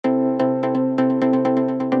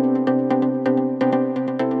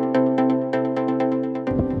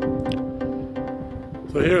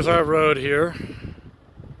here's our road here.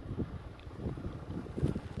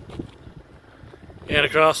 And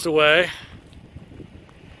across the way,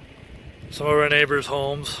 some of our neighbors'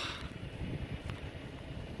 homes.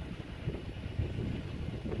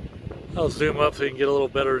 I'll zoom up so you can get a little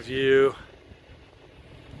better view.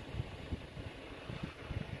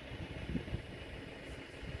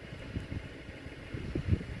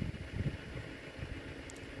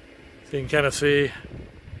 So you can kind of see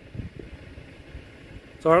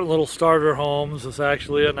it's our little starter homes. It's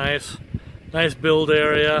actually a nice build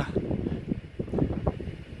area.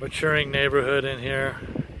 Maturing neighborhood in here.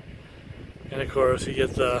 And of course you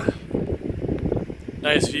get the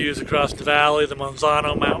nice views across the valley, the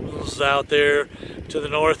Manzano Mountains out there. To the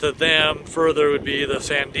north of them, further would be the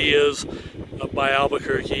Sandias up by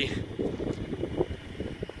Albuquerque.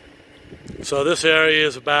 So this area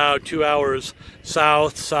is about 2 hours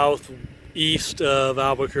southeast of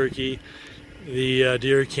Albuquerque. The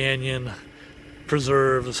Deer Canyon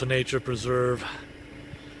Preserve, it's a nature preserve.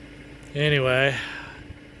 Anyway,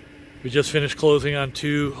 we just finished closing on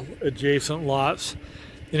 2 adjacent lots.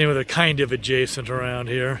 Anyway, they're kind of adjacent around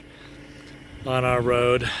here on our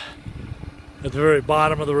road. At the very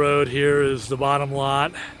bottom of the road here is the bottom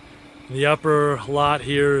lot. The upper lot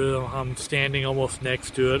here, I'm standing almost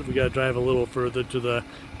next to it. We got to drive a little further to the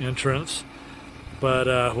entrance. But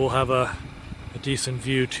we'll have a decent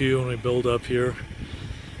view too when we build up here.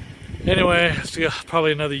 Anyway, it's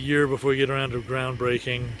probably another year before we get around to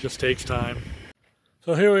groundbreaking. Just takes time.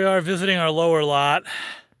 So here we are visiting our lower lot.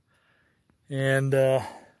 And yeah,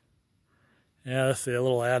 let's see, a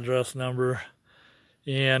little address number.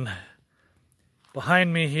 And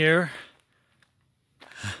behind me here,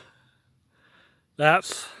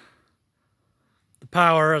 that's the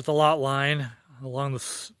power at the lot line along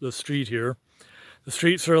the street here. The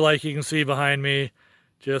streets are, like you can see behind me,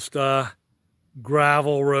 just a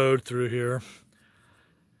gravel road through here.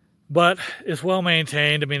 But it's well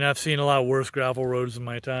maintained. I mean, I've seen a lot worse gravel roads in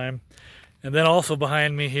my time. And then also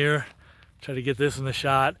behind me here, try to get this in the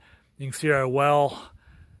shot, you can see our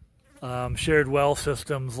shared well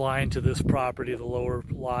systems lined to this property, the lower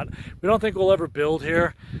lot. We don't think we'll ever build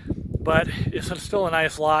here, but it's still a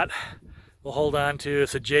nice lot we'll hold on to.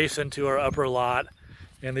 It's adjacent to our upper lot.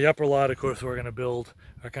 And the upper lot, of course, we're going to build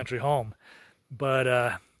our country home.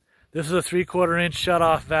 But this is a 3/4 inch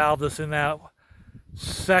shutoff valve that's in that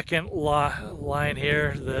second line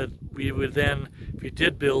here that we would then, if we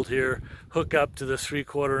did build here, hook up to this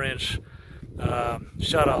 3/4 inch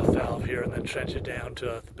shutoff valve here and then trench it down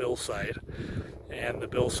to the build site. And the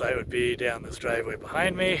build site would be down this driveway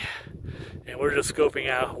behind me. And we're just scoping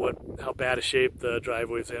out how bad a shape the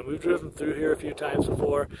driveway's in. We've driven through here a few times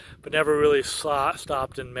before, but never really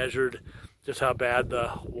stopped and measured just how bad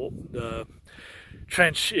the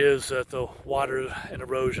trench is that the water and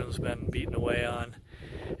erosion's been beaten away on.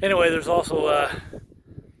 Anyway, there's also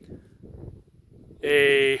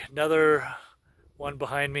another one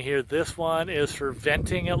behind me here. This one is for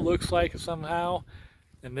venting, it looks like, somehow.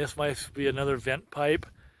 And this might be another vent pipe.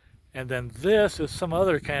 And then this is some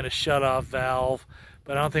other kind of shut-off valve,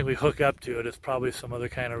 but I don't think we hook up to it. It's probably some other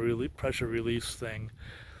kind of pressure release thing.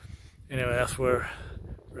 Anyway, that's where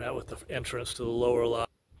we're at with the entrance to the lower lot.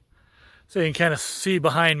 So you can kind of see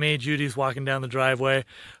behind me, Judy's walking down the driveway.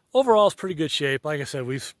 Overall, it's pretty good shape. Like I said,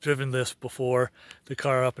 we've driven this before, the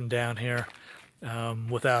car up and down here,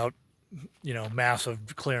 without, you know,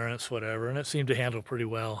 massive clearance, whatever, and it seemed to handle pretty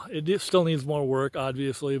well. It still needs more work,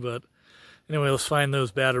 obviously, but anyway, let's find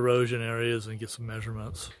those bad erosion areas and get some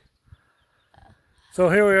measurements. So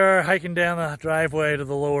here we are hiking down the driveway to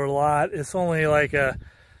the lower lot. It's only like a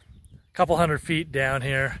couple 100 feet down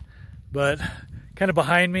here, but kind of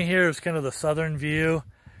behind me here is kind of the southern view,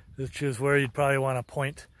 which is where you'd probably want to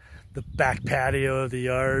point the back patio of the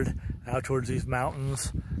yard out towards these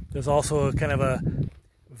mountains. There's also kind of a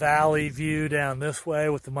valley view down this way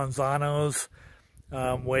with the Manzanos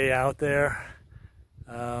way out there.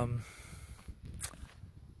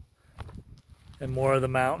 And more of the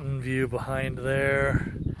mountain view behind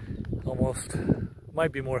there. Almost,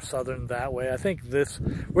 might be more southern that way. I think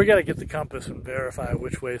we got to get the compass and verify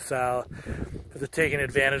which way south. Because it's taking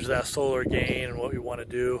advantage of that solar gain and what we want to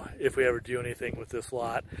do if we ever do anything with this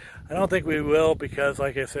lot. I don't think we will because,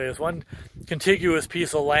 like I say, it's one contiguous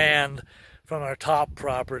piece of land from our top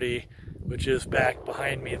property, which is back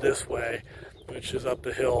behind me this way, which is up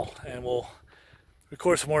the hill. And we'll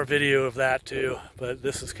record some more video of that too. But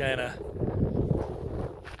this is kind of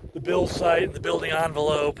the build site, the building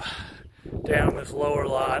envelope down this lower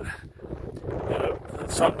lot.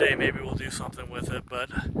 Someday maybe we'll do something with it, but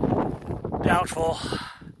doubtful.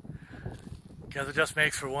 because it just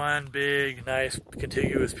makes for one big, nice,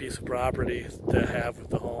 contiguous piece of property to have with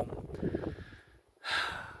the home.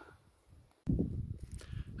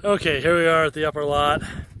 Okay, here we are at the upper lot,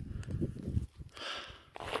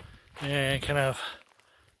 and kind of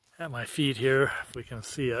at my feet here, if we can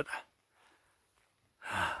see it,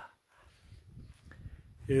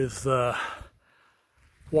 is the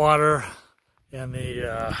water and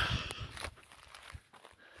the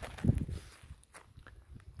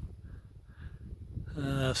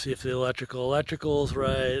let's see if the electrical's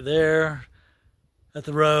right there at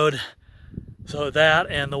the road. So that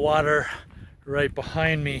and the water right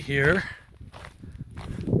behind me here.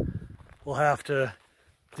 We'll have to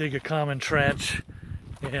dig a common trench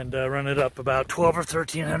and run it up about 12 or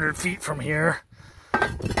 1300 feet from here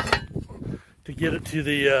to get it to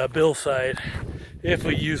the bill site, if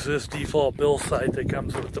we use this default bill site that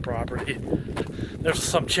comes with the property. There's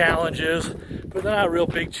some challenges, but they're not real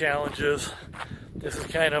big challenges. This is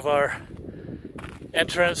kind of our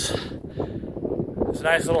entrance. It's a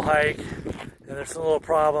nice little hike, and there's some little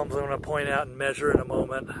problems I'm going to point out and measure in a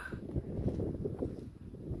moment.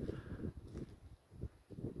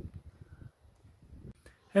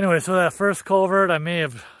 Anyway, so that first culvert, I may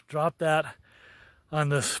have dropped that on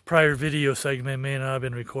this prior video segment. May not have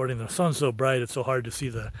been recording. The sun's so bright it's so hard to see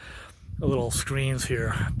the little screens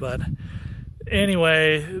here. But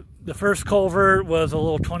anyway, the first culvert was a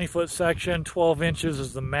little 20-foot section. 12 inches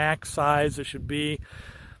is the max size it should be.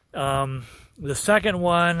 The second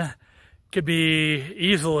one could be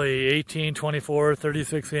easily 18, 24,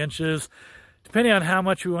 36 inches, depending on how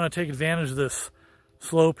much we want to take advantage of this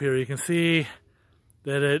slope here. You can see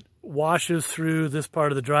that it washes through this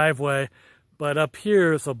part of the driveway, but up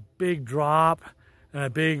here it's a big drop and a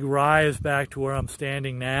big rise back to where I'm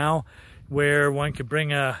standing now, where one could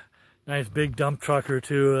bring a nice big dump truck or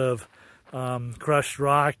two of crushed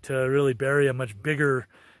rock to really bury a much bigger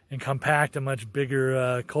and compact a much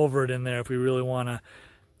bigger culvert in there if we really want to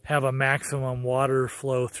have a maximum water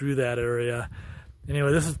flow through that area.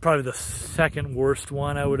 Anyway, this is probably the second worst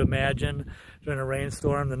one, I would imagine, during a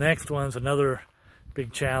rainstorm. The next one's another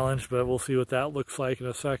big challenge, but we'll see what that looks like in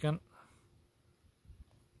a second.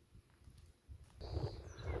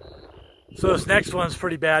 So this next one's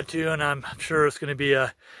pretty bad too, and I'm sure it's going to be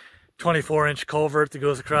a 24-inch culvert that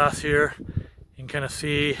goes across here. You can kind of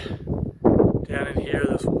see down in here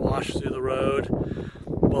this wash through the road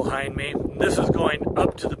behind me. And this is going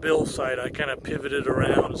up to the bill site. I kind of pivoted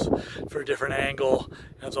around for a different angle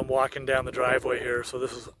as I'm walking down the driveway here. So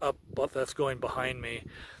this is up, but that's going behind me.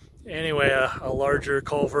 Anyway, a larger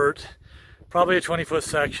culvert, probably a 20-foot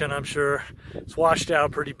section, I'm sure. It's washed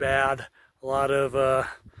out pretty bad. A lot of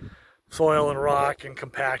soil and rock and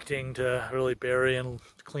compacting to really bury and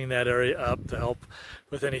clean that area up to help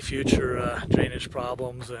with any future drainage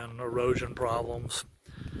problems and erosion problems.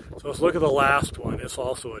 So let's look at the last one. It's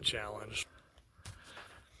also a challenge.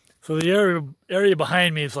 So the area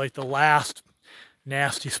behind me is like the last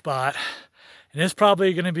nasty spot, and it's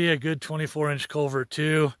probably going to be a good 24-inch culvert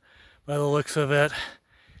too, by the looks of it.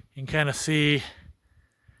 You can kind of see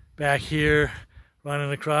back here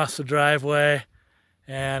running across the driveway,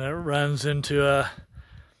 and it runs into a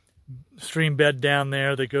stream bed down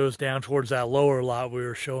there that goes down towards that lower lot we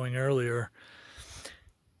were showing earlier.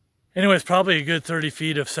 Anyway, it's probably a good 30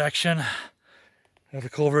 feet of section of a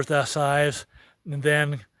culvert that size. And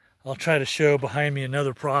then I'll try to show behind me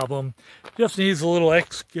another problem. Just needs a little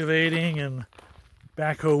excavating and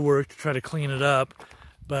backhoe work to try to clean it up.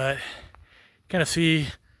 But kind of see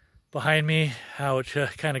behind me how it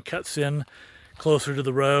kind of cuts in closer to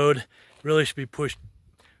the road. Really should be pushed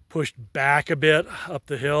back a bit up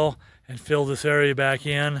the hill and fill this area back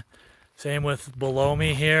in. Same with below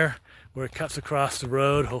me here, where it cuts across the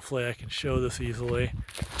road. Hopefully I can show this easily.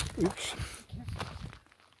 Oops.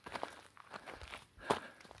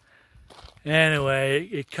 Anyway,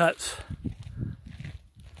 it cuts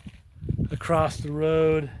across the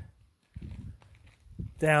road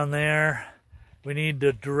down there. We need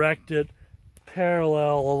to direct it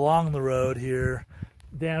parallel along the road here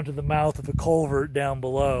down to the mouth of the culvert down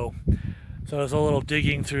below. So there's a little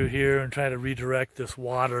digging through here and try to redirect this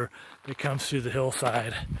water that comes through the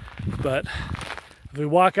hillside. But if we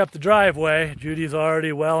walk up the driveway, Judy's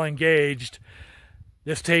already well engaged.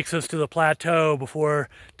 This takes us to the plateau before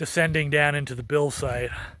descending down into the bill site.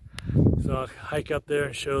 So I'll hike up there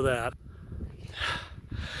and show that.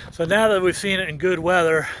 So now that we've seen it in good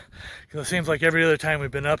weather, because it seems like every other time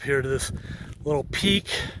we've been up here to this little peak,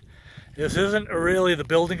 this isn't really the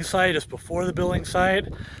building site, it's before the building site.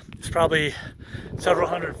 It's probably several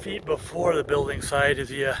hundred feet before the building site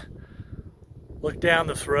as you look down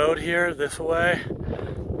this road here, this way.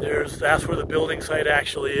 That's where the building site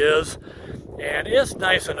actually is. And it's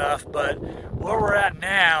nice enough, but where we're at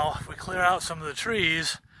now, if we clear out some of the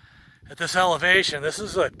trees at this elevation, this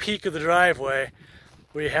is a peak of the driveway.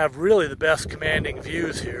 We have really the best commanding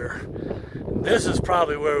views here. This is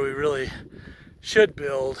probably where we really should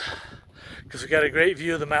build, because we got a great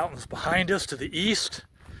view of the mountains behind us to the east,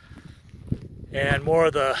 and more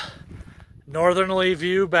of the northerly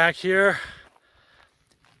view back here.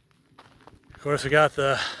 Of course, we got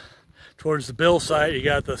towards the Bill site, you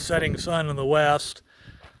got the setting sun in the west.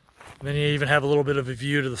 And then you even have a little bit of a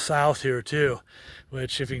view to the south here too,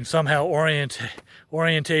 which if you can somehow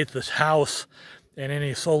orientate this house and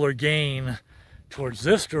any solar gain towards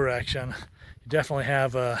this direction, you definitely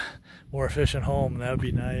have a more efficient home, and that would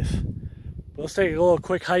be nice. But let's take a little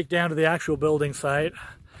quick hike down to the actual building site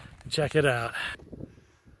and check it out.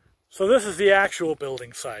 So this is the actual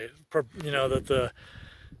building site, that the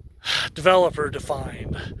developer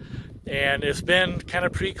defined. And it's been kind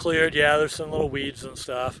of pre-cleared. Yeah, there's some little weeds and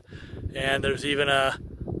stuff. And there's even a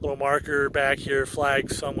little marker back here,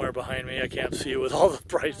 flagged somewhere behind me. I can't see it with all the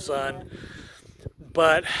bright sun.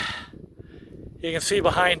 But you can see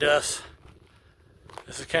behind us,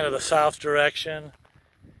 this is kind of the south direction.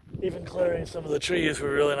 Even clearing some of the trees,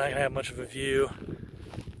 we're really not going to have much of a view.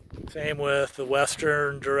 Same with the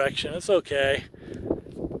western direction. It's okay.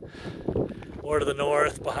 More to the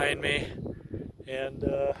north behind me. And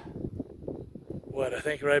I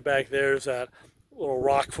think right back there is that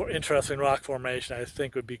little interesting rock formation I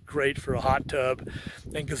think would be great for a hot tub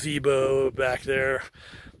and gazebo back there.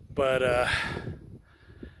 But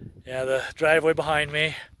yeah, the driveway behind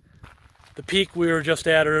me. The peak we were just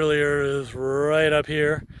at earlier is right up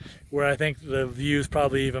here, where I think the view is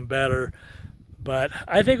probably even better. But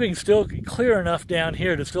I think we can still clear enough down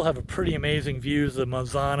here to still have a pretty amazing views of the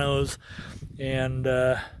Manzanos, and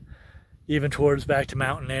even towards back to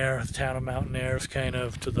Mountain Air. The town of Mountain Air is kind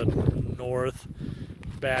of to the north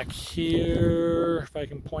back here, if I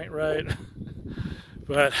can point right.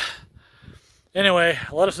 But anyway,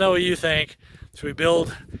 let us know what you think. So we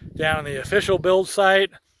build down on the official build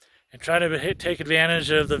site and try to take advantage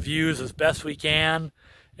of the views as best we can.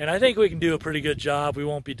 And I think we can do a pretty good job. We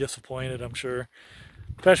won't be disappointed, I'm sure.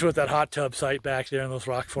 Especially with that hot tub site back there and those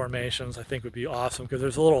rock formations, I think would be awesome, because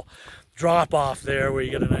there's a little drop off there where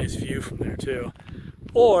you get a nice view from there too.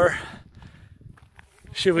 Or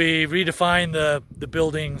should we redefine the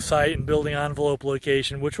building site and building envelope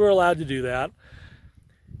location, which we're allowed to do that,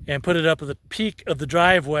 and put it up at the peak of the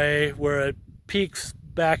driveway where it peaks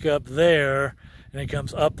back up there, and it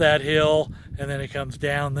comes up that hill, and then it comes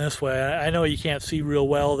down this way. I know you can't see real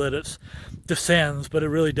well that it descends, but it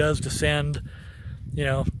really does descend,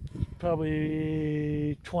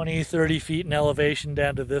 probably 20, 30 feet in elevation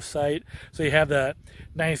down to this site. So you have that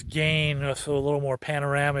nice gain, so a little more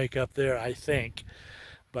panoramic up there, I think.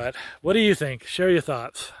 But what do you think? Share your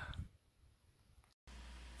thoughts.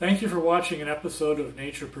 Thank you for watching an episode of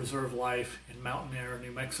Nature Preserve Life in Mountain Air,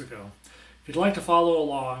 New Mexico. If you'd like to follow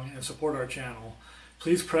along and support our channel,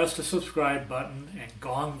 please press the subscribe button and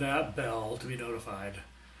gong that bell to be notified.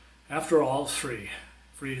 After all, it's free.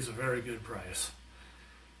 Free is a very good price.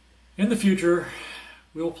 In the future,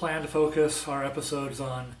 we will plan to focus our episodes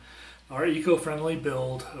on our eco-friendly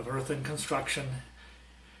build of earthen construction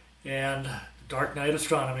and dark night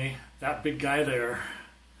astronomy, that big guy there,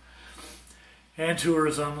 and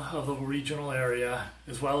tourism of the regional area,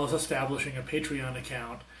 as well as establishing a Patreon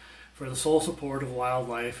account for the sole support of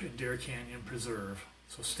wildlife in Deer Canyon Preserve.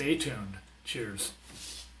 So stay tuned. Cheers.